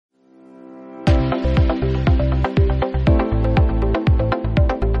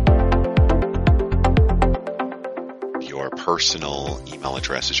personal email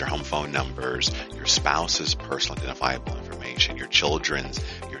addresses, your home phone numbers, your spouse's personal identifiable information, your children's,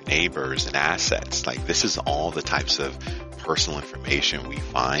 your neighbors and assets. Like, this is all the types of personal information we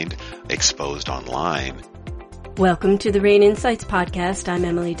find exposed online. Welcome to the RANE Insights podcast. I'm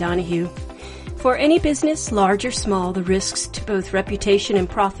Emily Donahue. For any business, large or small, the risks to both reputation and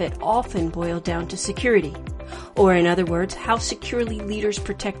profit often boil down to security. Or in other words, how securely leaders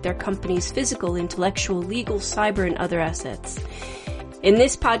protect their company's physical, intellectual, legal, cyber, and other assets. In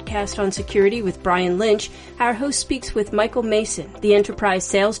this podcast on security with Brian Lynch, our host speaks with Michael Mason, the Enterprise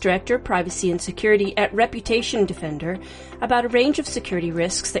Sales Director, Privacy and Security at Reputation Defender, about a range of security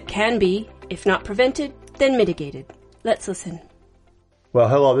risks that can be, if not prevented, then mitigated. Let's listen. Well,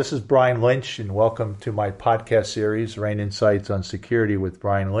 hello, this is Brian Lynch, and welcome to my podcast series, RANE Insights on Security with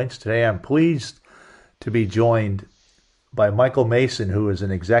Brian Lynch. Today I'm pleased to be joined by Michael Mason, who is an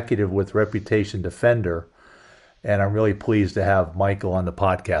executive with Reputation Defender, and I'm really pleased to have Michael on the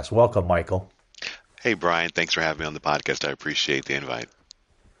podcast. Welcome, Michael. Hey, Brian. Thanks for having me on the podcast. I appreciate the invite.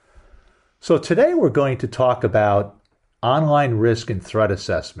 So today we're going to talk about online risk and threat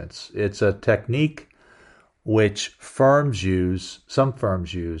assessments. It's a technique which some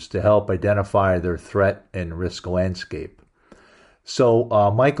firms use to help identify their threat and risk landscape. So,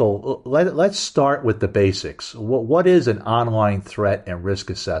 Michael, let's start with the basics. What is an online threat and risk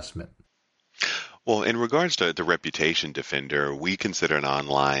assessment? Well, in regards to the Reputation Defender, we consider an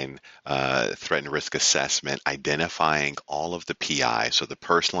online threat and risk assessment identifying all of the PI, so the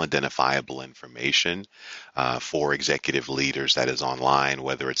personal identifiable information for executive leaders that is online,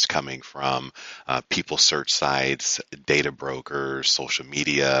 whether it's coming from people search sites, data brokers, social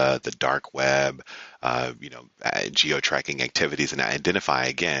media, the dark web, geo-tracking activities, and identify,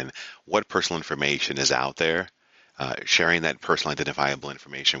 again, what personal information is out there. Sharing that personal identifiable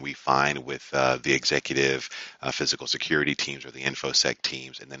information we find with the executive physical security teams or the InfoSec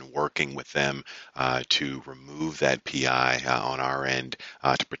teams, and then working with them to remove that PI on our end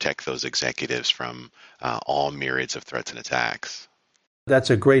to protect those executives from all myriads of threats and attacks. That's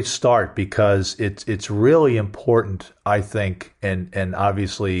a great start because it's really important, I think, and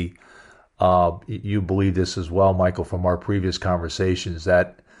obviously you believe this as well, Michael, from our previous conversations,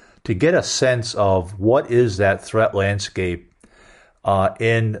 that to get a sense of what is that threat landscape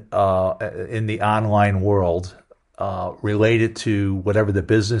in the online world related to whatever the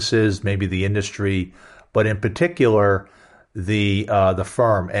business is, maybe the industry, but in particular the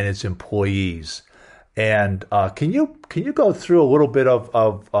firm and its employees. And can you go through a little bit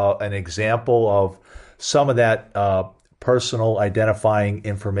of an example of some of that personal identifying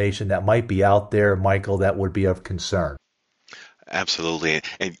information that might be out there, Michael, that would be of concern? Absolutely,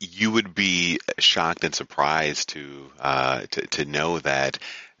 and you would be shocked and surprised to know that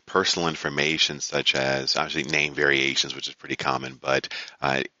personal information, such as obviously name variations, which is pretty common, but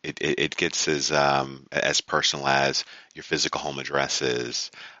it gets as personal as your physical home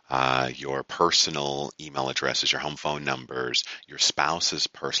addresses, your personal email addresses, your home phone numbers, your spouse's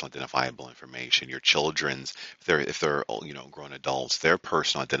personal identifiable information, your children's, if they're grown adults, their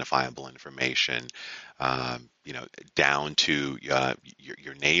personal identifiable information, down to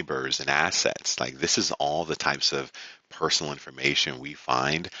your neighbors and assets. Like, this is all the types of personal information we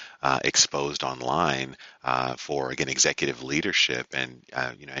find exposed online for, again, executive leadership. And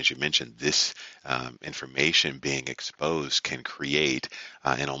as you mentioned, this information being exposed can create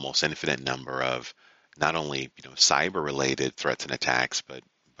an almost infinite number of not only cyber-related threats and attacks, but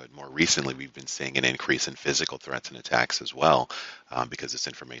more recently we've been seeing an increase in physical threats and attacks as well because this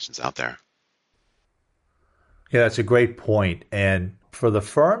information's out there. Yeah, that's a great point. And for the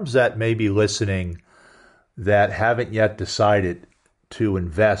firms that may be listening that haven't yet decided to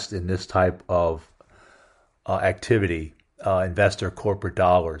invest in this type of activity, invest their corporate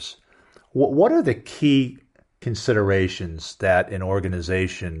dollars, what are the key considerations that an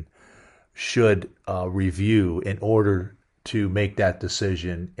organization should review in order to make that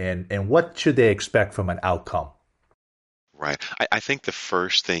decision, and what should they expect from an outcome? Right. I think the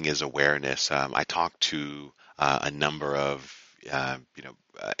first thing is awareness. I talked to a number of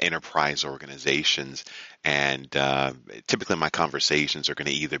enterprise organizations, and typically my conversations are going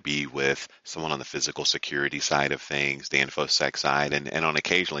to either be with someone on the physical security side of things, the InfoSec side, and on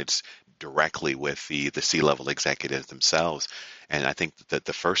occasionally it's directly with the C-level executives themselves. And I think that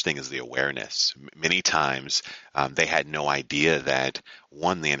the first thing is the awareness. Many times they had no idea that,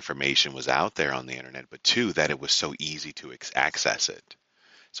 one, the information was out there on the internet, but two, that it was so easy to access it.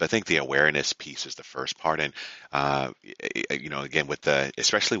 So I think the awareness piece is the first part. And, again,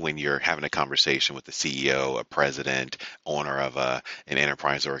 especially when you're having a conversation with the CEO, a president, owner of an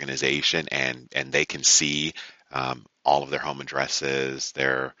enterprise organization, and they can see all of their home addresses,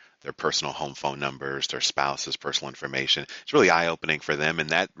 their personal home phone numbers, their spouse's personal information. It's really eye-opening for them, and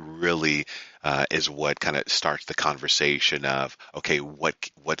that really is what kind of starts the conversation of, okay,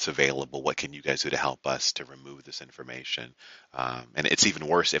 what's available? What can you guys do to help us to remove this information? And it's even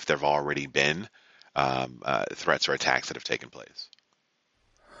worse if there've already been threats or attacks that have taken place.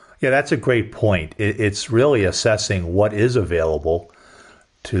 Yeah, that's a great point. It's really assessing what is available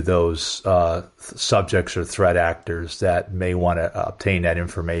to those subjects or threat actors that may want to obtain that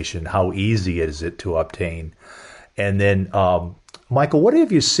information. How easy is it to obtain? And then, Michael, what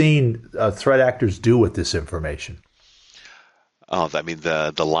have you seen threat actors do with this information? Oh, I mean,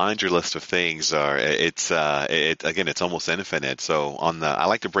 the laundry list of things are, it's almost infinite. So I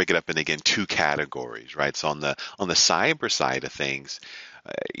like to break it up in, again, two categories, right? So on the cyber side of things,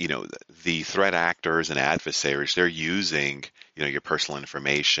 the threat actors and adversaries, they're using, your personal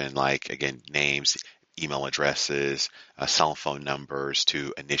information, like, again, names, email addresses, cell phone numbers,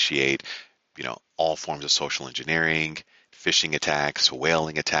 to initiate, all forms of social engineering, phishing attacks,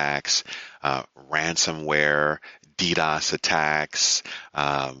 whaling attacks, ransomware, DDoS attacks,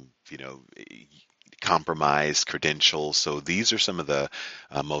 compromised credentials. So these are some of the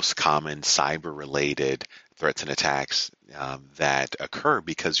most common cyber-related threats and attacks that occur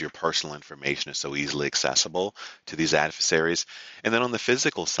because your personal information is so easily accessible to these adversaries. And then on the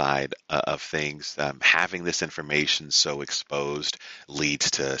physical side of things, having this information so exposed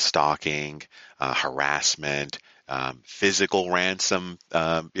leads to stalking, harassment, physical ransom,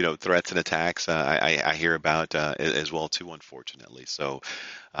 threats and attacks. I hear about as well too, unfortunately. So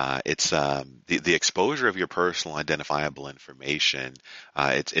it's the exposure of your personal identifiable information.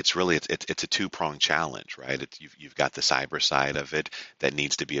 It's really a two-pronged challenge, right? You've got the cyber side of it that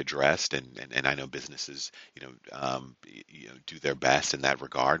needs to be addressed, and I know businesses do their best in that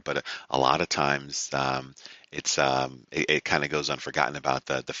regard, but a lot of times it kind of goes unforgotten about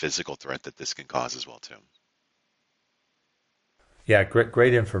the physical threat that this can cause as well too. Yeah,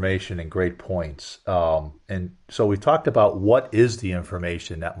 great information and great points. And so we've talked about what is the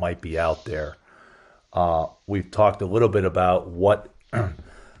information that might be out there. We've talked a little bit about what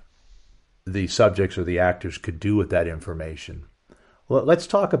the subjects or the actors could do with that information. Well, let's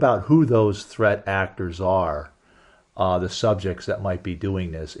talk about who those threat actors are, the subjects that might be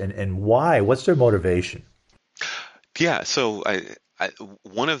doing this, and why. What's their motivation? Yeah, so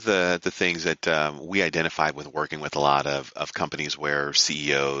one of the things that we identified with working with a lot of companies where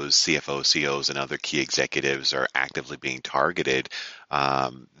CEOs, CFOs, COs, and other key executives are actively being targeted,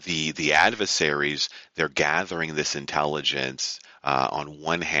 the adversaries, they're gathering this intelligence on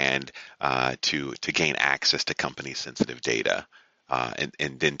one hand to gain access to company-sensitive data.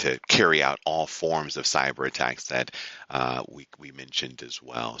 And then to carry out all forms of cyber attacks that we mentioned as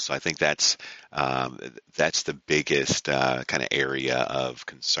well. So I think that's the biggest kind of area of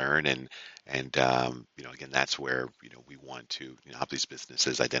concern, and again, that's where we want to help these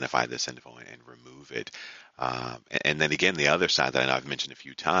businesses identify this info and remove it. And then again, the other side that I know I've mentioned a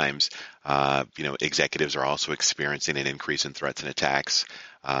few times, executives are also experiencing an increase in threats and attacks,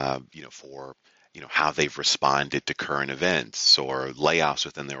 for how they've responded to current events or layoffs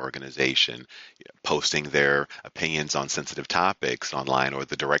within their organization, posting their opinions on sensitive topics online or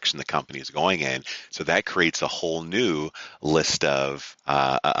the direction the company is going in. So that creates a whole new list of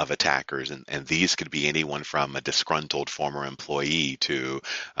attackers, and these could be anyone from a disgruntled former employee to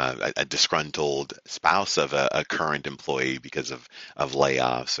a disgruntled spouse of a current employee because of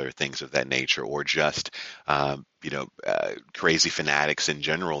layoffs or things of that nature, or just crazy fanatics in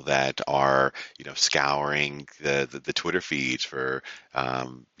general that are, scouring the Twitter feeds for,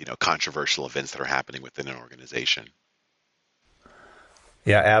 controversial events that are happening within an organization.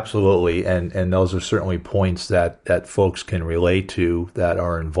 Yeah, absolutely. And those are certainly points that folks can relate to that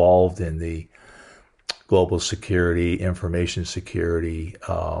are involved in the global security, information security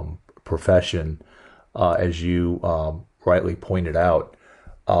profession, as you rightly pointed out.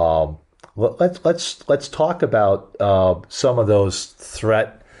 Let's talk about some of those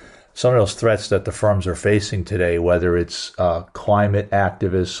threats that the firms are facing today, whether it's climate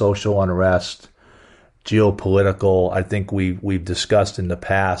activists, social unrest, geopolitical. I think we've discussed in the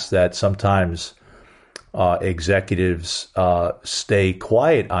past that sometimes executives stay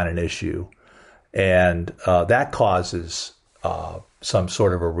quiet on an issue, and that causes some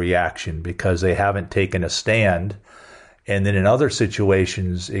sort of a reaction because they haven't taken a stand. And then in other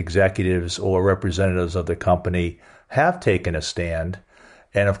situations, executives or representatives of the company have taken a stand.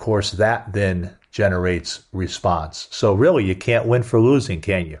 And of course, that then generates response. So really, you can't win for losing,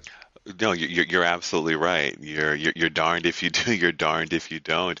 can you? No, you're absolutely right. You're darned if you do, you're darned if you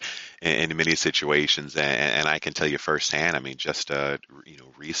don't, in many situations. And I can tell you firsthand. I mean, just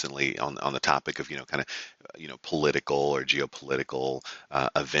recently on the topic of kind of political or geopolitical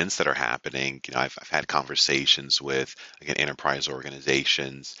events that are happening. I've had conversations with, again, enterprise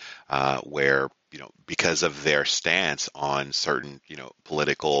organizations where because of their stance on certain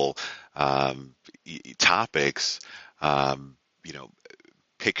political topics. You know,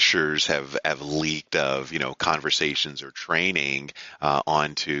 Pictures have leaked of conversations or training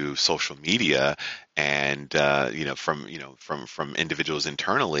onto social media, and from individuals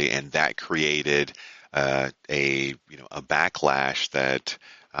internally, and that created a backlash that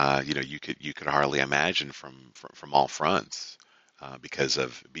you could hardly imagine from all fronts because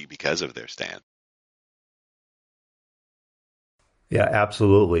of their stand. Yeah,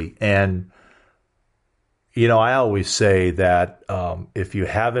 absolutely. And I always say that if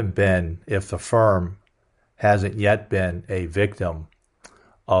the firm hasn't yet been a victim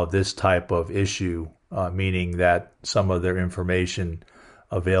of this type of issue, meaning that some of their information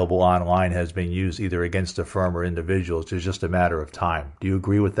available online has been used either against the firm or individuals, it's just a matter of time. Do you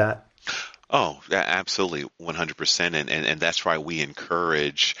agree with that? Oh, absolutely, 100%, and that's why we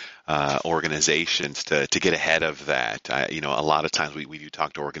encourage organizations to get ahead of that. A lot of times we do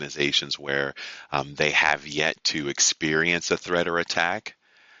talk to organizations where they have yet to experience a threat or attack.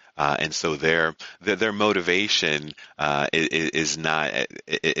 And so their motivation is not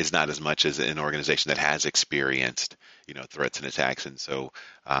as much as an organization that has experienced threats and attacks. And so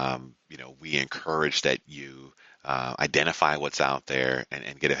we encourage that you identify what's out there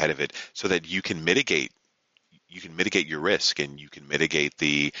and get ahead of it so that you can mitigate your risk, and you can mitigate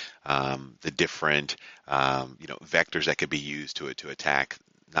the different vectors that could be used to attack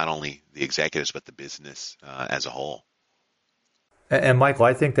not only the executives but the business as a whole. And Michael,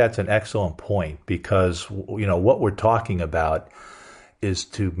 I think that's an excellent point because what we're talking about is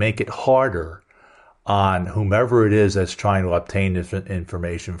to make it harder on whomever it is that's trying to obtain this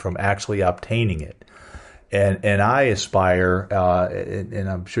information from actually obtaining it. And I aspire, and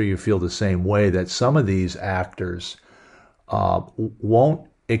I'm sure you feel the same way, that some of these actors won't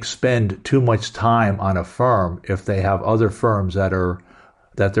expend too much time on a firm if they have other firms that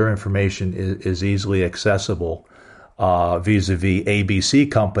their information is easily accessible. Vis-a-vis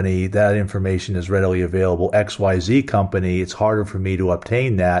ABC company, that information is readily available. XYZ company, it's harder for me to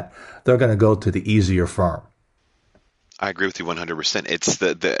obtain that. They're going to go to the easier firm. I agree with you 100%. It's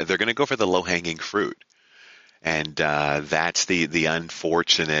they're going to go for the low-hanging fruit. And that's the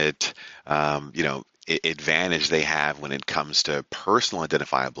unfortunate, advantage they have when it comes to personal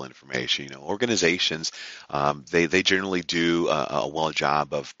identifiable information. Organizations, they generally do a well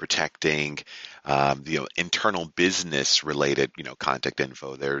job of protecting, internal business related, contact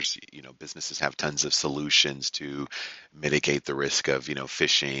info. There's, businesses have tons of solutions to mitigate the risk of,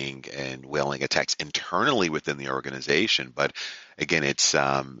 phishing and whaling attacks internally within the organization. But again, it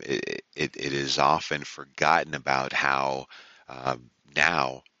is often forgotten about how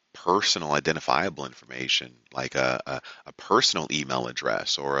now personal identifiable information like a personal email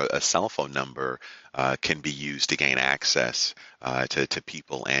address or a cell phone number can be used to gain access to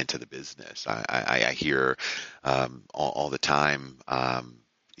people and to the business. I hear all the time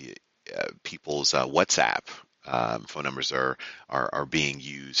people's WhatsApp phone numbers are being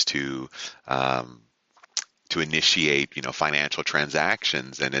used to initiate, financial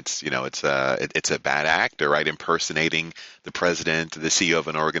transactions, and it's a bad actor, right? Impersonating the president, the CEO of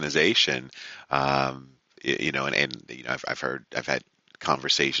an organization, I've had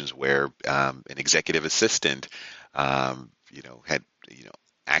conversations where an executive assistant, had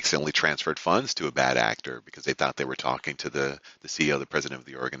accidentally transferred funds to a bad actor because they thought they were talking to the CEO, the president of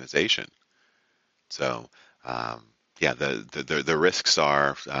the organization. So. Yeah, the risks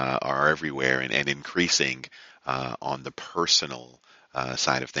are everywhere and increasing on the personal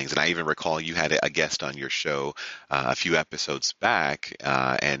side of things. And I even recall you had a guest on your show a few episodes back,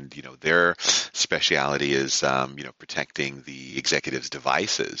 and their speciality is protecting the executives'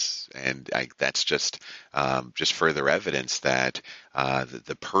 devices, and that's just further evidence that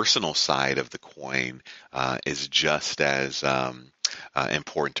the personal side of the coin is just as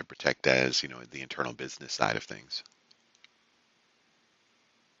important to protect as the internal business side of things.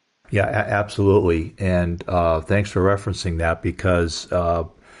 Yeah, absolutely. And thanks for referencing that because,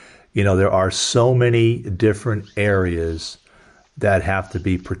 there are so many different areas that have to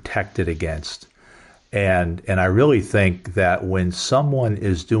be protected against. And I really think that when someone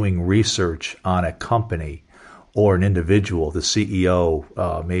is doing research on a company or an individual, the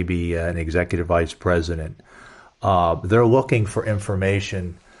CEO, maybe an executive vice president, they're looking for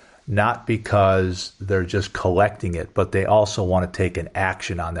information not because they're just collecting it, but they also want to take an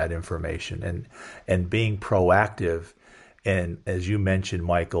action on that information and being proactive. And as you mentioned,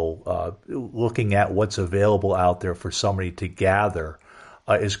 Michael, looking at what's available out there for somebody to gather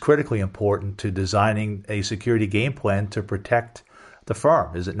is critically important to designing a security game plan to protect the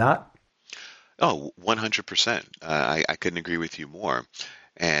firm, is it not? Oh, 100%. I couldn't agree with you more.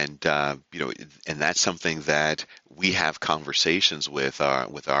 And and that's something that we have conversations with our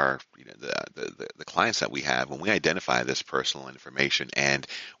the clients that we have when we identify this personal information, and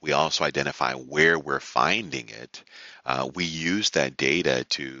we also identify where we're finding it. We use that data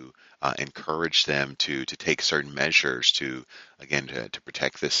to encourage them to take certain measures to, again, to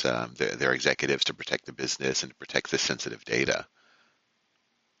protect this their executives, to protect the business, and to protect this sensitive data.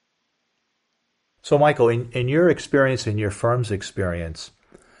 So, Michael, in your experience, in your firm's experience,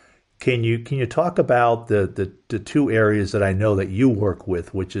 can you talk about the two areas that I know that you work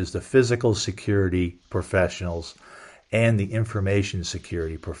with, which is the physical security professionals and the information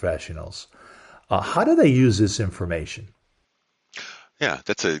security professionals? How do they use this information? Yeah,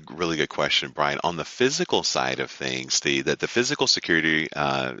 that's a really good question, Brian. On the physical side of things, the physical security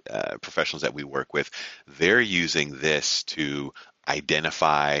professionals that we work with, they're using this to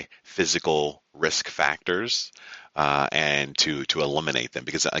identify physical risk factors and to eliminate them.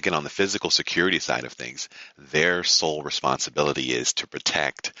 Because again, on the physical security side of things, their sole responsibility is to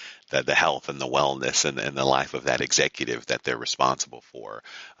protect the health and the wellness and the life of that executive that they're responsible for,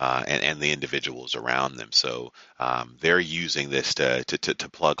 and the individuals around them. So they're using this to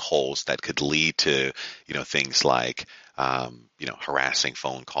plug holes that could lead to things like harassing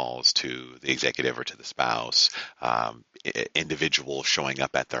phone calls to the executive or to the spouse, individuals showing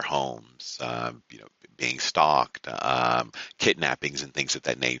up at their homes, being stalked, kidnappings and things of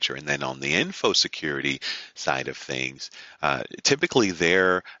that nature. And then on the info security side of things, typically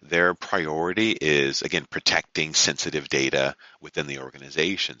their priority is, again, protecting sensitive data within the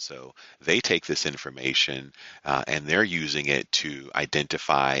organization. So they take this information and they're using it to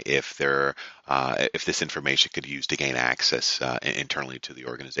identify if this information could be used to gain access internally to the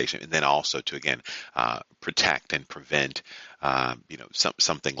organization, and then also to, again, protect and prevent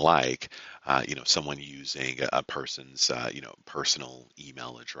something like someone using a person's personal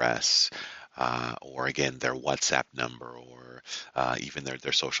email address, or again their WhatsApp number, or even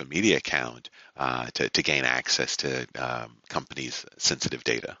their social media account to gain access to companies' sensitive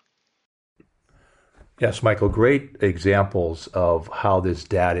data. Yes, Michael, great examples of how this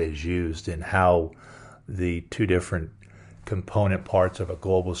data is used and how the two different component parts of a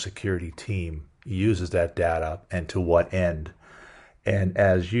global security team uses that data and to what end. And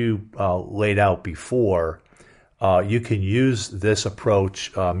as you laid out before, you can use this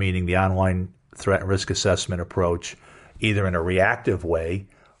approach, meaning the online threat and risk assessment approach, either in a reactive way,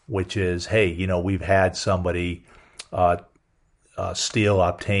 which is, hey, we've had somebody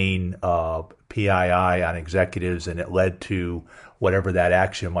obtain PII on executives, and it led to whatever that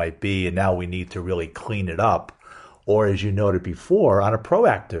action might be, and now we need to really clean it up. Or, as you noted before, on a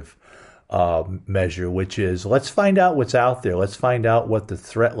proactive measure, which is, let's find out what's out there. Let's find out what the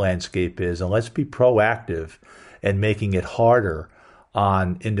threat landscape is, and let's be proactive in making it harder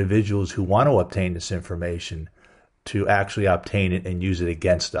on individuals who want to obtain this information to actually obtain it and use it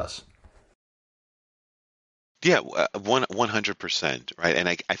against us. Yeah, 100%, right? And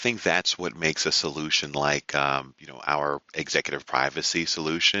I think that's what makes a solution like our executive privacy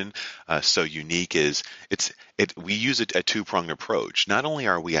solution so unique. Is we use a two-pronged approach. Not only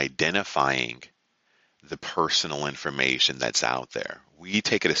are we identifying the personal information that's out there, we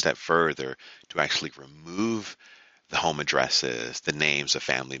take it a step further to actually remove the home addresses, the names of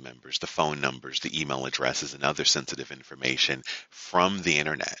family members, the phone numbers, the email addresses, and other sensitive information from the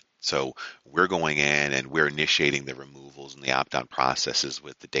internet. So we're going in and we're initiating the removals and the opt-out processes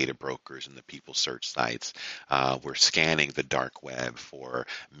with the data brokers and the people search sites. We're scanning the dark web for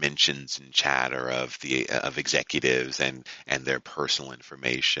mentions and chatter of executives and their personal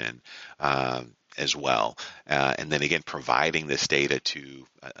information. As well. And then again, providing this data to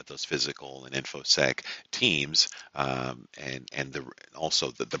those physical and InfoSec teams, and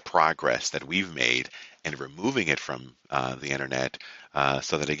also the progress that we've made and removing it from the internet,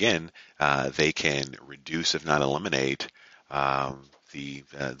 so that again they can reduce, if not eliminate,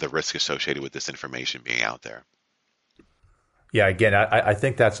 the risk associated with this information being out there. Yeah, again, I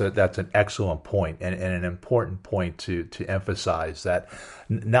think that's an excellent point and an important point to emphasize, that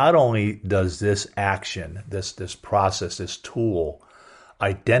not only does this action, this process, this tool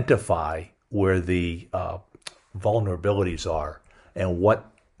identify where the vulnerabilities are and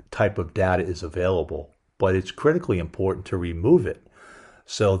what type of data is available, but it's critically important to remove it.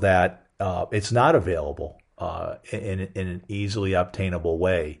 so that it's not available in an easily obtainable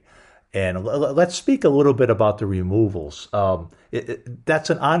way. And let's speak a little bit about the removals. That's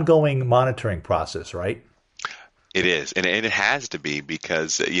an ongoing monitoring process, right? It is, and it has to be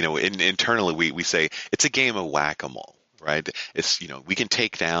because internally we say it's a game of whack-a-mole, right? It's we can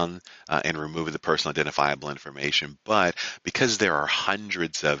take down and remove the personal identifiable information, but because there are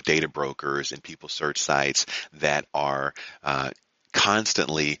hundreds of data brokers and people search sites that are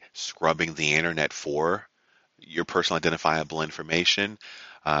constantly scrubbing the internet for your personal identifiable information,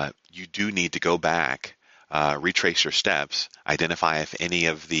 you do need to go back, retrace your steps, identify if any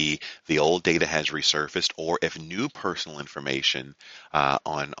of the old data has resurfaced, or if new personal information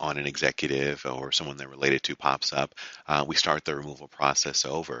on an executive or someone they're related to pops up. We start the removal process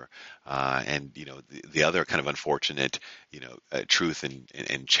over. And the other kind of unfortunate truth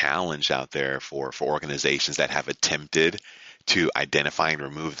and challenge out there for organizations that have attempted to identify and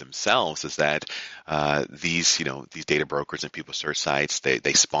remove themselves is that these data brokers and people search sites,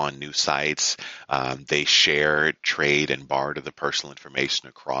 they spawn new sites, they share, trade, and barter the personal information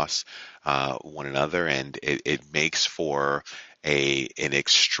across one another, and it makes for an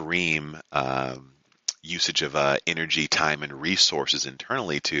extreme usage of energy, time, and resources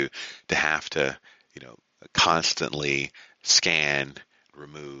internally to have to constantly scan,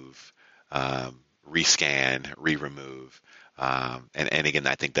 remove, rescan, re-remove. And again,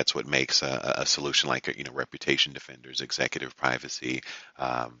 I think that's what makes a solution like Reputation Defenders, executive privacy,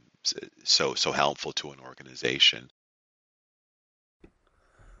 so helpful to an organization.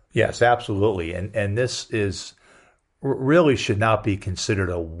 Yes, absolutely. And this is really should not be considered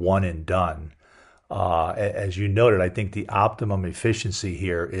a one and done. As you noted, I think the optimum efficiency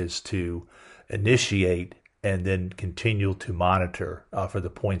here is to initiate and then continue to monitor for the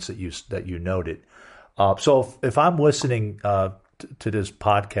points that you noted. So if I'm listening to this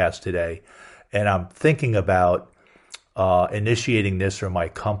podcast today and I'm thinking about initiating this for my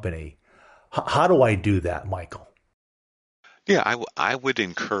company, how do I do that, Michael? Yeah, I would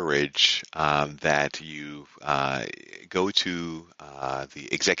encourage that you go to the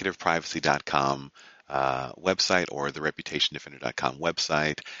executiveprivacy.com website or the reputationdefender.com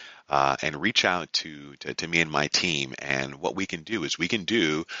website and reach out to me and my team. And what we can do is we can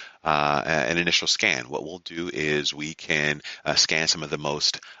do an initial scan. What we'll do is we can scan some of the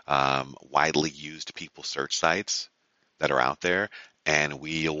most widely used people search sites that are out there, and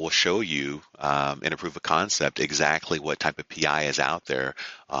we will show you in a proof of concept exactly what type of PI is out there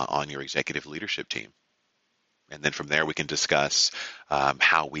on your executive leadership team. And then from there we can discuss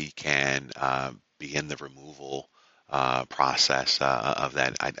how we can begin the removal process of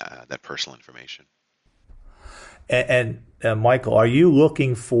that personal information. And Michael, are you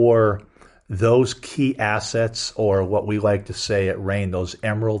looking for those key assets, or what we like to say at RANE, those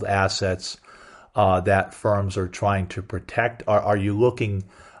emerald assets that firms are trying to protect? Are you looking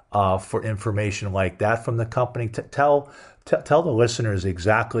for information like that from the company? Tell the listeners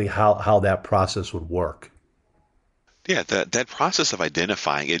exactly how that process would work. Yeah, that process of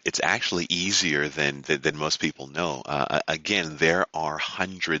identifying it's actually easier than most people know. Again, there are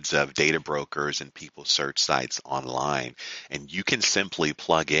hundreds of data brokers and people search sites online, and you can simply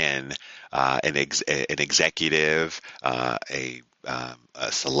plug in an executive, a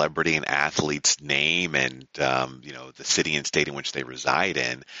celebrity and athlete's name, and the city and state in which they reside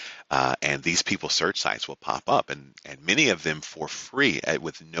in, and these people search sites will pop up, and many of them for free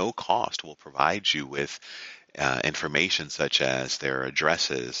with no cost will provide you with information such as their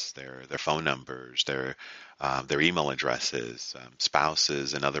addresses, their phone numbers, their email addresses,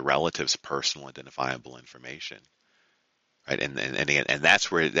 spouses, and other relatives' personal identifiable information. Right, and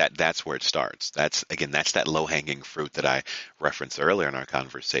that's where it starts. That's that low-hanging fruit that I referenced earlier in our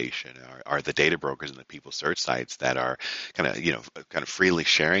conversation. Are the data brokers and the people search sites that are kind of freely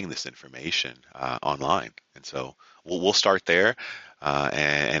sharing this information online, and so we'll start there.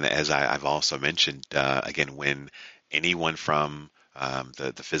 And as I've also mentioned, again, when anyone from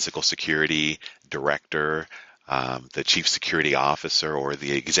the physical security director, the chief security officer, or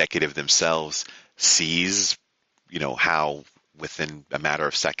the executive themselves sees how within a matter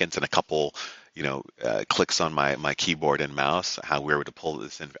of seconds and a couple clicks on my keyboard and mouse, how we're able to pull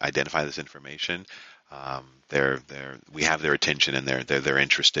this and identify this information, we have their attention, and they're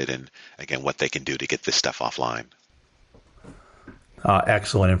interested in, again, what they can do to get this stuff offline.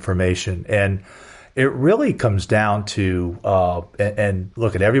 Excellent information. And it really comes down to, and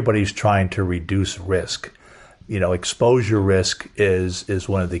look, at everybody's trying to reduce risk. Exposure risk is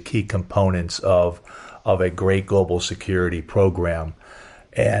one of the key components of a great global security program.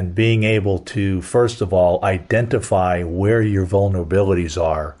 and being able to, first of all, identify where your vulnerabilities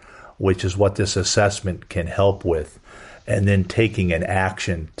are, which is what this assessment can help with, and then taking an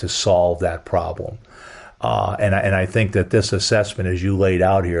action to solve that problem. And I think that this assessment, as you laid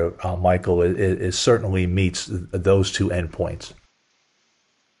out here, Michael, it certainly meets those two endpoints.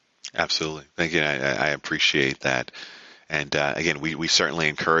 Absolutely. Thank you. I appreciate that. And again, we certainly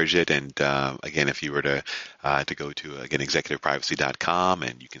encourage it. And again, if you were to go to, again, executiveprivacy.com,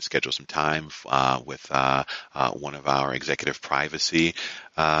 and you can schedule some time with one of our executive privacy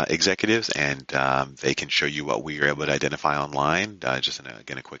executives, and they can show you what we are able to identify online, just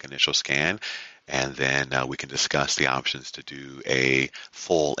again, a quick initial scan. And then we can discuss the options to do a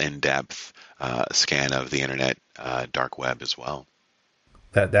full in-depth scan of the internet dark web as well.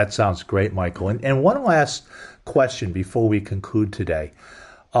 That sounds great, Michael. And one last question before we conclude today: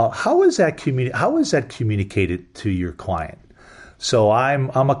 how is that communicated to your client? So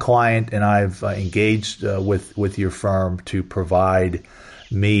I'm a client, and I've engaged with your firm to provide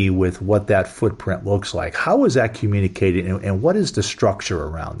me with what that footprint looks like. How is that communicated, and what is the structure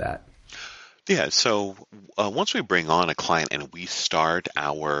around that? Yeah, so once we bring on a client and we start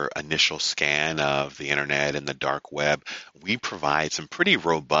our initial scan of the internet and the dark web, we provide some pretty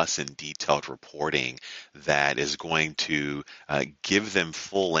robust and detailed reporting that is going to give them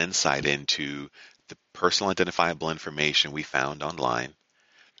full insight into the personal identifiable information we found online,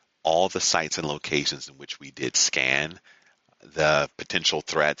 all the sites and locations in which we did scan, the potential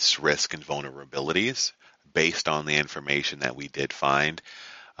threats, risks, and vulnerabilities based on the information that we did find.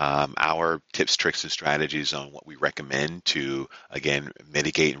 Our tips, tricks, and strategies on what we recommend to, again,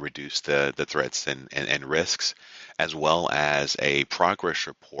 mitigate and reduce the threats and risks, as well as a progress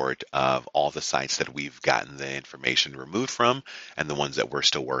report of all the sites that we've gotten the information removed from and the ones that we're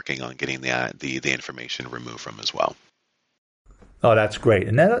still working on getting the information removed from as well. Oh, that's great.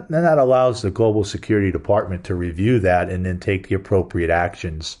 And that allows the Global Security Department to review that and then take the appropriate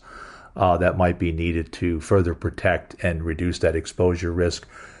actions that might be needed to further protect and reduce that exposure risk,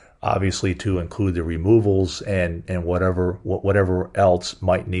 obviously to include the removals and whatever else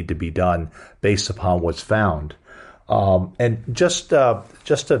might need to be done based upon what's found. And just to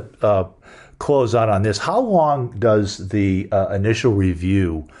close out on this, how long does the initial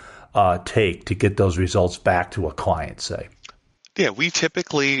review take to get those results back to a client, say? Yeah, we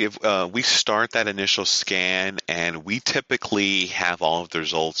typically, we start that initial scan, and we typically have all of the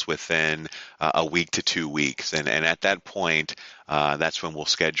results within a week to 2 weeks. And at that point, that's when we'll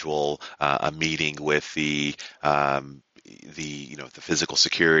schedule a meeting with the physical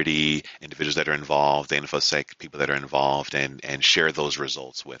security individuals that are involved, the InfoSec people that are involved, and share those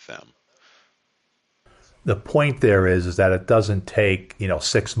results with them. The point there is that it doesn't take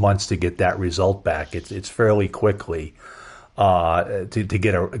 6 months to get that result back. It's fairly quickly. To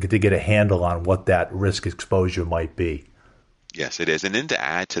get a handle on what that risk exposure might be. Yes, it is. And then to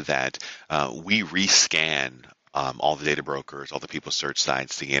add to that, we rescan all the data brokers, all the people search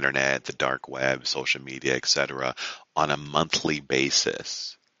sites, the internet, the dark web, social media, etc., on a monthly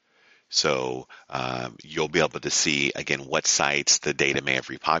basis. So you'll be able to see, again, what sites the data may have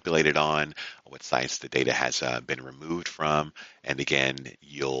repopulated on, what sites the data has been removed from. And again,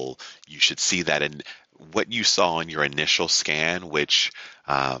 you should see that in what you saw in your initial scan, which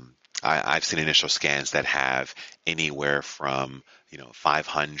I've seen initial scans that have anywhere from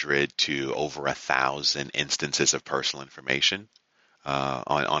 500 to over 1,000 instances of personal information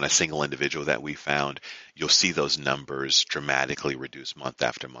on a single individual that we found. You'll see those numbers dramatically reduce month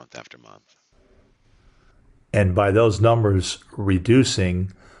after month after month. And by those numbers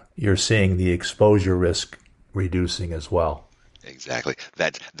reducing, you're seeing the exposure risk reducing as well. Exactly.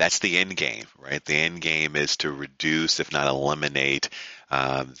 That's the end game, right? The end game is to reduce, if not eliminate,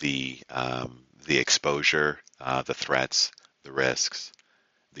 the exposure, the threats, the risks,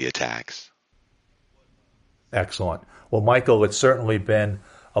 the attacks. Excellent. Well, Michael, it's certainly been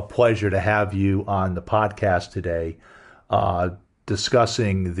a pleasure to have you on the podcast today,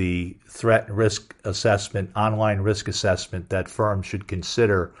 discussing the threat and risk assessment, online risk assessment that firms should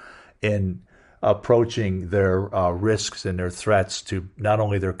consider in approaching their risks and their threats to not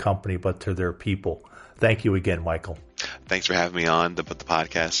only their company, but to their people. Thank you again, Michael. Thanks for having me on the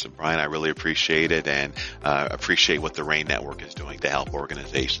podcast, Brian. I really appreciate it, and appreciate what the RANE Network is doing to help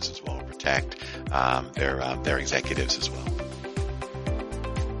organizations as well protect their executives as well.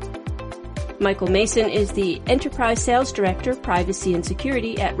 Michael Mason is the Enterprise Sales Director, Privacy and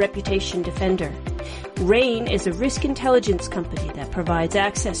Security at Reputation Defender. RANE is a risk intelligence company that provides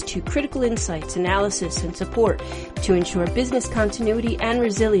access to critical insights, analysis, and support to ensure business continuity and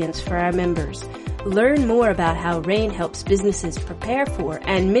resilience for our members. Learn more about how RANE helps businesses prepare for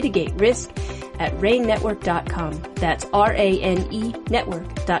and mitigate risk at ranenetwork.com. That's RANE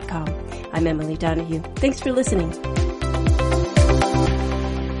network.com. I'm Emily Donahue. Thanks for listening.